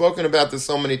themselves. And we've spoken about this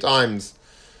so many times.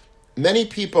 Many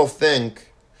people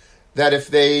think that if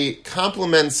they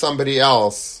compliment somebody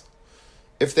else,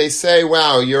 if they say,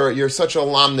 wow, you're such a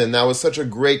lamdan, that was such a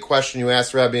great question you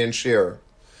asked Rabbi Anshir,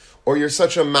 or you're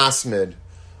such a masmid,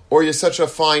 or you're such a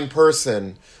fine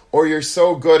person, or you're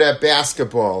so good at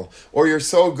basketball, or you're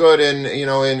so good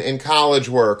in college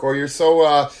work, or you're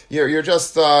so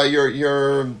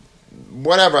you're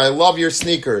whatever. I love your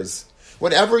sneakers.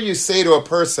 Whatever you say to a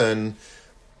person,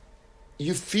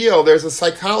 you feel there's a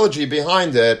psychology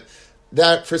behind it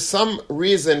that for some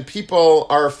reason people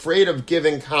are afraid of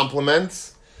giving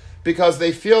compliments because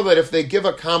they feel that if they give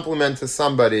a compliment to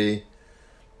somebody,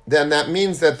 then that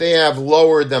means that they have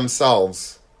lowered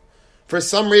themselves. For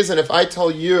some reason, if I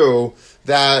tell you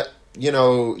that,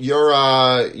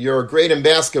 you're great in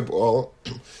basketball,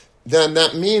 then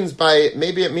that means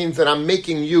maybe it means that I'm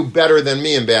making you better than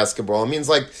me in basketball. It means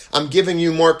like I'm giving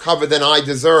you more cover than I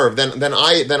deserve, than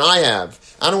I have.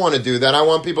 I don't want to do that. I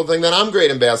want people to think that I'm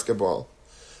great in basketball.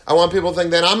 I want people to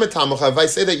think that I'm a Talmid Chacham. If I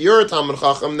say that you're a Talmid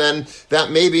Chacham, then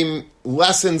that maybe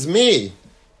lessens me.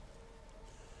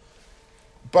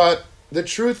 But the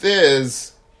truth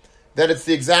is that it's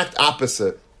the exact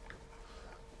opposite.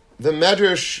 The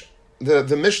Medrash,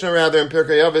 the Mishnah rather in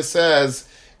Pirkei Avos says,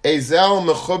 Ezel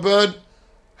mechubad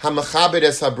hamechabed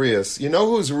es habrius. You know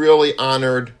who's really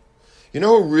honored? You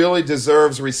know who really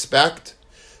deserves respect?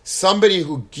 Somebody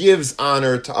who gives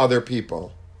honor to other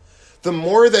people. The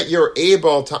more that you're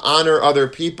able to honor other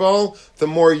people, the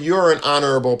more you're an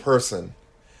honorable person.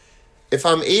 If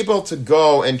I'm able to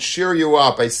go and cheer you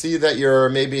up, I see that you're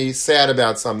maybe sad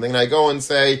about something, and I go and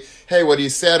say, hey, what are you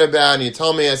sad about? And you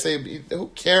tell me, I say, who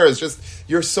cares? Just,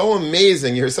 you're so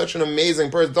amazing. You're such an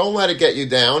amazing person. Don't let it get you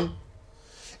down.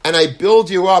 And I build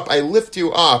you up. I lift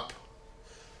you up.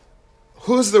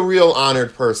 Who's the real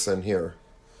honored person here?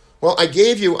 Well, I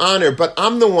gave you honor, but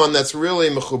I'm the one that's really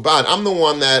mechubad. I'm the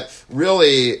one that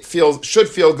really should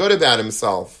feel good about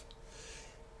himself.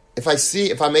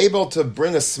 If I'm able to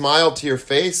bring a smile to your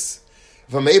face,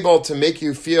 if I'm able to make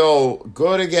you feel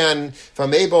good again, if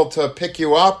I'm able to pick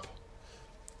you up,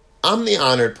 I'm the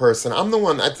honored person. I'm the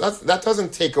one. That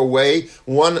doesn't take away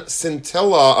one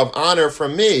scintilla of honor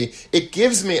from me. It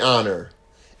gives me honor.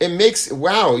 It makes,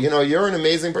 wow, you're an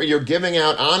amazing person. You're giving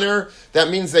out honor. That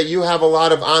means that you have a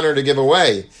lot of honor to give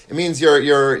away. It means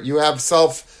you have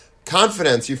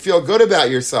self-confidence. You feel good about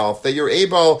yourself, that you're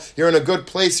in a good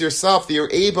place yourself, that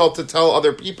you're able to tell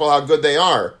other people how good they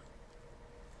are.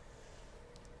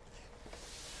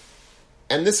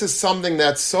 And this is something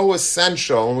that's so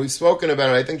essential, and we've spoken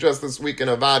about it, I think just this week in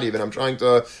Avadi, but I'm trying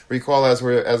to recall as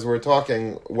we're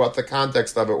talking what the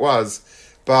context of it was.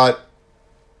 But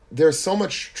there's so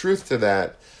much truth to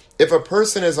that. If a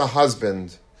person is a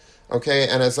husband, okay,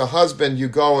 and as a husband you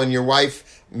go and your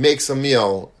wife makes a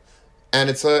meal, and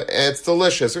it's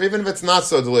delicious, or even if it's not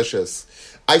so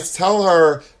delicious, I tell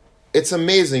her, it's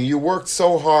amazing. You worked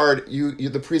so hard.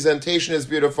 The presentation is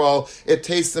beautiful. It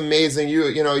tastes amazing.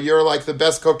 You're like the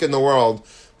best cook in the world.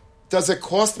 Does it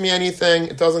cost me anything?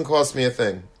 It doesn't cost me a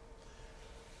thing.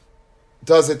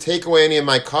 Does it take away any of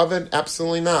my covet?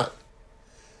 Absolutely not.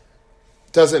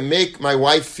 Does it make my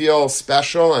wife feel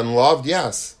special and loved?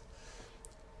 Yes.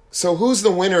 So who's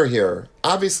the winner here?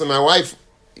 Obviously, my wife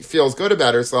feels good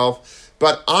about herself,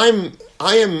 but I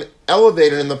am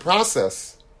elevated in the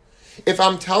process. If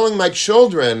I'm telling my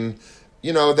children,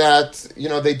 that,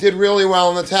 they did really well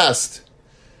in the test,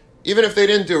 even if they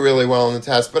didn't do really well in the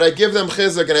test, but I give them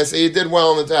chizuk and I say, you did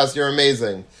well in the test, you're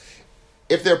amazing.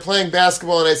 If they're playing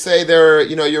basketball and I say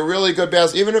you're really good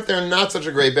basketball, even if they're not such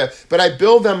a great but I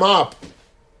build them up.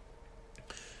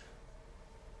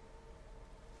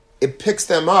 It picks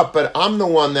them up, but I'm the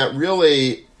one that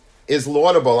really is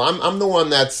laudable. I'm the one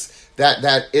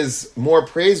that is more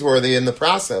praiseworthy in the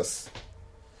process.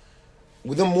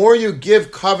 The more you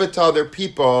give covet to other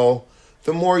people,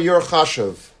 the more you're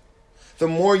chashuv. The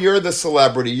more you're the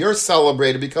celebrity. You're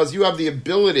celebrated because you have the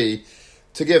ability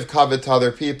to give covet to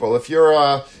other people. If you're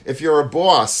a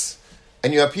boss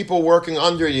and you have people working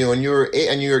under you and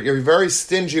you're very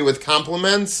stingy with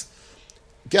compliments,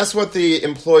 guess what the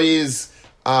employees'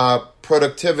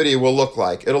 productivity will look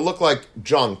like? It'll look like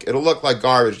junk. It'll look like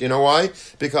garbage. You know why?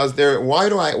 Because why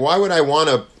would I want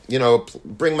to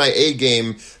bring my A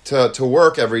game to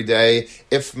work every day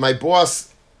if my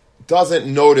boss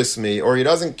doesn't notice me or he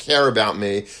doesn't care about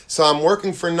me? So I'm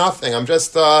working for nothing. I'm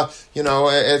just, I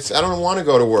don't want to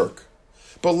go to work.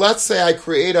 But let's say I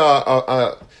create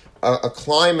a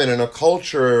climate and a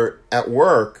culture at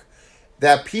work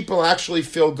that people actually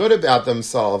feel good about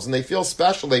themselves and they feel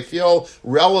special, they feel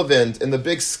relevant in the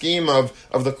big scheme of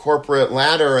the corporate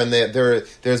ladder, and that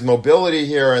there's mobility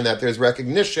here, and that there's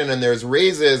recognition, and there's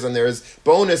raises, and there's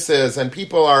bonuses, and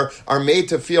people are made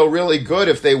to feel really good.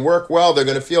 If they work well, they're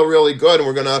going to feel really good, and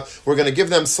we're going to give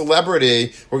them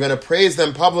celebrity, we're going to praise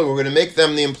them publicly, we're going to make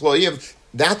them the employee of.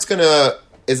 Does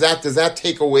that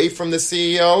take away from the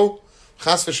CEO?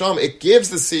 Chas v'shalom, it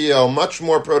gives the CEO much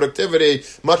more productivity,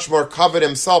 much more covet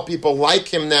himself. People like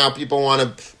him now. People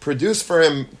want to produce for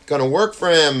him, going to work for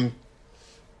him.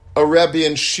 A Rebbe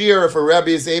in Shir, if a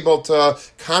Rebbe is able to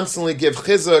constantly give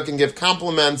chizuk and give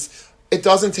compliments, it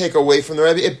doesn't take away from the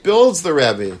Rebbe. It builds the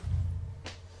Rebbe.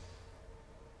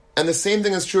 And the same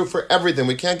thing is true for everything.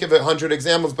 We can't give 100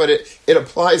 examples, but it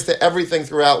applies to everything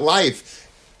throughout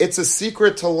life. It's a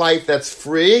secret to life that's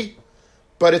free,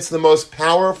 but it's the most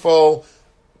powerful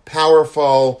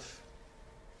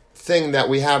thing that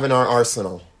we have in our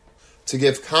arsenal. To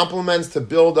give compliments, to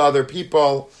build other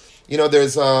people.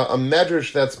 There's a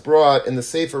medrash that's brought in the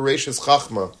Sefer Reishis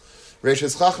Chachma.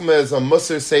 Reishis Chachma is a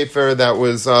Musar Sefer that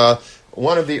was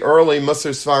one of the early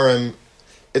Musar Svarim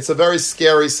It's a very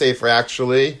scary sefer,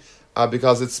 actually,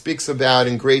 because it speaks about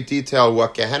in great detail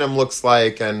what Gehenim looks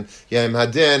like and Yom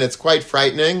Hadin. It's quite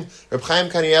frightening. Reb Chaim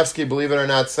Kanievsky, believe it or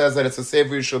not, says that it's a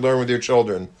sefer you should learn with your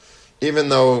children. Even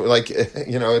though,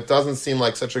 it doesn't seem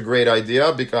like such a great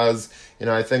idea because,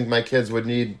 I think my kids would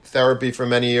need therapy for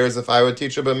many years if I would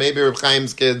teach it, but maybe Reb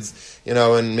Chaim's kids,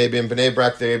 and maybe in Bnei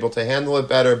Brak they're able to handle it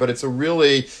better, but it's a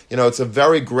really, it's a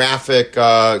very graphic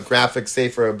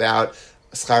sefer about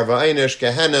Schar V'Einish,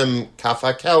 Gehenim, Kaf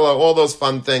HaKela, all those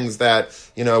fun things that,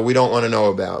 we don't want to know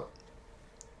about.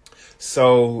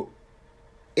 So,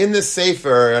 in this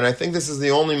sefer, and I think this is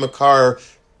the only makar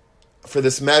for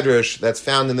this medrash that's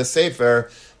found in the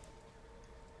sefer,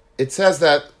 it says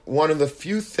that one of the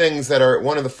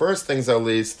first things at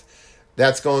least,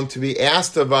 that's going to be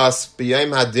asked of us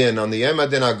b'yom hadin, on the Yom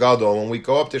Hadin HaGadol, when we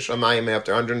go up to Shamayim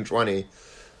after 120,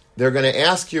 they're going to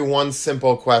ask you one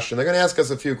simple question. They're going to ask us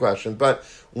a few questions, but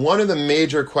one of the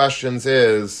major questions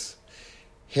is,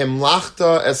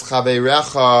 Himlachta es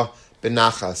chaveirecha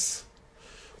benachas,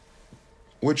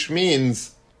 which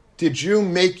means, did you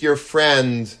make your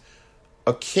friend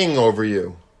a king over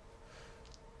you?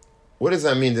 What does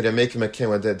that mean? Did I make him a king?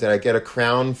 Did I get a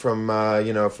crown from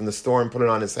the store and put it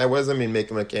on his head? What does that mean, make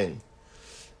him a king?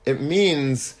 It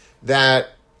means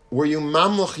that, were you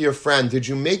mamluch your friend? Did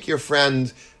you make your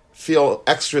friend feel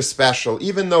extra special,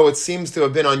 even though it seems to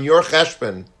have been on your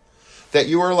cheshbon, that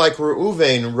you were like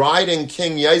Reuven riding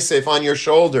King Yosef on your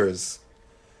shoulders?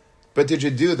 But did you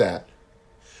do that?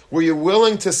 Were you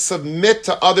willing to submit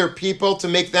to other people to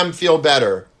make them feel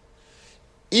better?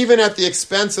 Even at the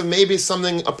expense of maybe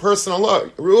a personal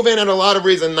look. Reuven had a lot of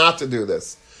reason not to do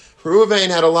this. Reuven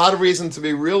had a lot of reason to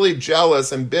be really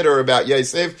jealous and bitter about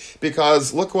Yosef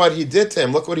because look what he did to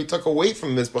him. Look what he took away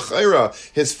from him, his bechira,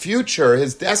 his future,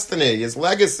 his destiny, his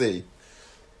legacy.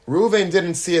 Reuven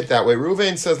didn't see it that way.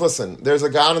 Reuven says, listen, there's a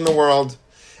God in the world,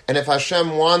 and if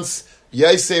Hashem wants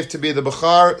Yosef to be the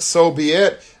bechar, so be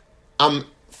it. I'm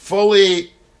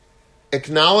fully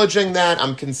acknowledging that,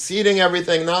 I'm conceding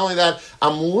everything. Not only that,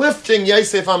 I'm lifting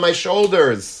Yosef on my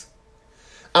shoulders.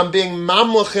 I'm being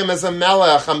mamluchim as a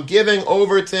melech. I'm giving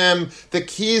over to him the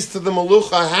keys to the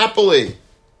melucha happily.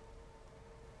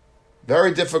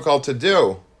 Very difficult to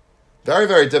do. Very,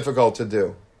 very difficult to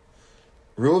do.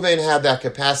 Reuven had that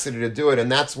capacity to do it, and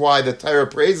that's why the Torah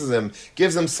praises him,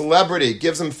 gives him celebrity,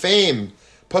 gives him fame,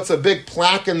 puts a big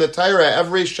plaque in the Torah.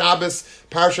 Every Shabbos,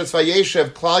 Parshas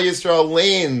Vayeshev, Klal Yisrael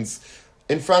lanes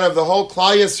in front of the whole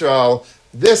Klal Yisrael,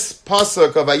 this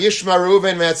pasuk of Vayishma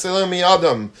Reuven Me'atzilim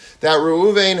Miyadam, that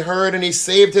Reuven heard and he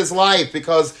saved his life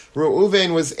because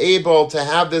Reuven was able to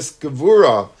have this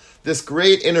gevura, this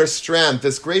great inner strength,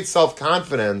 this great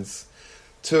self-confidence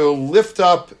to lift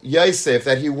up Yosef,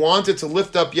 that he wanted to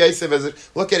lift up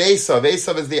Yosef look at Esav.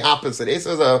 Esav is the opposite.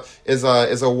 Esav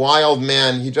is a wild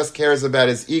man. He just cares about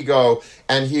his ego,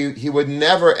 and he would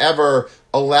never ever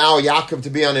allow Yaakov to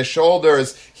be on his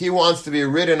shoulders. He wants to be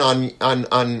ridden on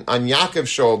Yaakov's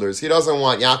shoulders. He doesn't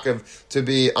want Yaakov to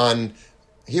be on.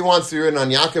 He wants to be ridden on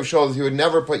Yaakov's shoulders. He would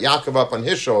never put Yaakov up on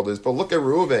his shoulders. But look at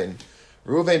Reuven.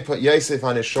 Reuven put Yosef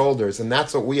on his shoulders, and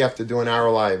that's what we have to do in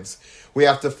our lives. We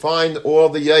have to find all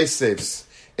the Yosefs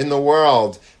in the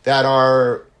world that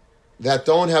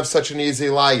don't have such an easy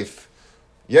life.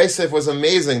 Yosef was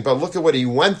amazing, but look at what he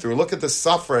went through. Look at the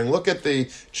suffering. Look at the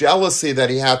jealousy that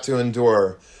he had to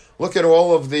endure. Look at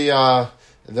all of the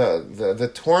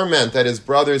torment that his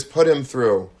brothers put him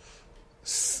through,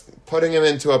 putting him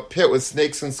into a pit with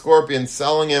snakes and scorpions,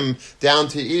 selling him down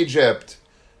to Egypt.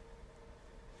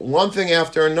 One thing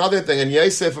after another thing. And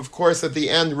Yosef, of course, at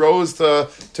the end rose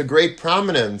to great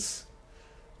prominence.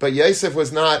 But Yosef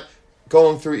was not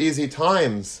going through easy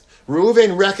times.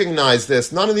 Reuven recognized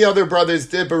this. None of the other brothers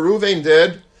did, but Reuven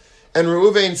did. And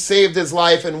Reuven saved his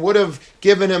life and would have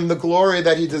given him the glory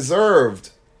that he deserved.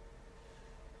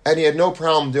 And he had no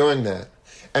problem doing that.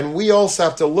 And we also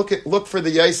have to look for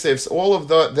the Yosefs, all of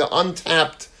the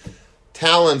untapped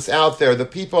talents out there, the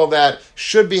people that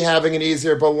should be having it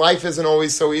easier, but life isn't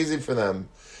always so easy for them.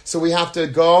 So we have to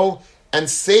go and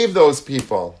save those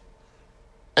people.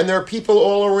 And there are people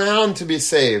all around to be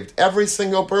saved. Every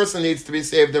single person needs to be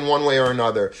saved in one way or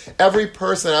another. Every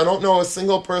person, I don't know a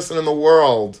single person in the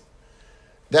world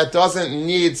that doesn't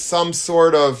need some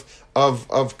sort of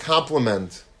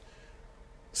compliment,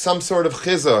 some sort of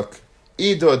chizuk,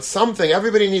 idud, something.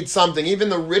 Everybody needs something. Even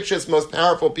the richest, most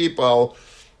powerful people,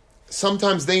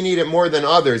 sometimes they need it more than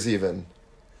others even.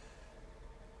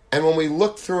 And when we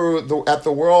look at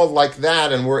the world like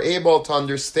that and we're able to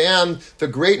understand the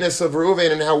greatness of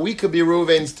Reuven and how we could be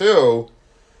Reuvens too,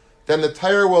 then the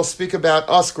Torah will speak about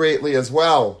us greatly as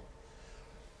well.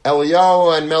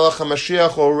 Eliyahu and Melech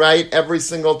HaMashiach will write every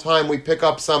single time we pick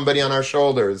up somebody on our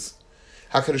shoulders.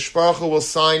 HaKadosh Baruch Hu will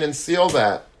sign and seal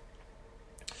that.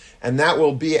 And that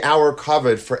will be our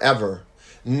kavod forever.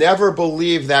 Never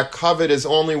believe that kavod is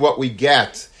only what we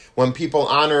get when people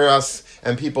honor us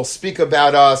and people speak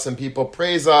about us and people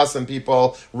praise us and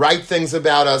people write things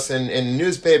about us in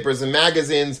newspapers and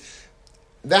magazines.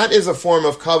 That is a form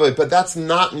of kavod, but that's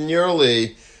not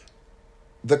nearly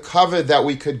the kavod that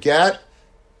we could get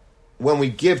when we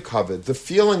give kavod. The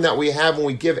feeling that we have when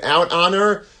we give out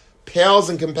honor pales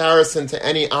in comparison to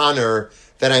any honor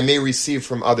that I may receive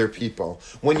from other people.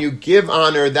 When you give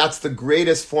honor, that's the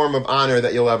greatest form of honor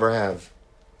that you'll ever have.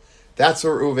 That's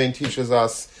what Reuven teaches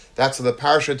us. That's what the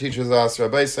Parsha teaches us.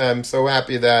 Rabbi Sam, I'm so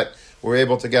happy that we're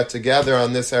able to get together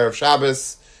on this Erev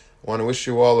Shabbos. I want to wish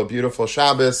you all a beautiful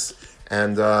Shabbos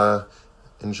and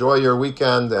enjoy your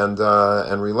weekend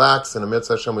and relax. And Amidst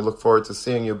Hashem, we look forward to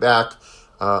seeing you back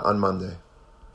on Monday.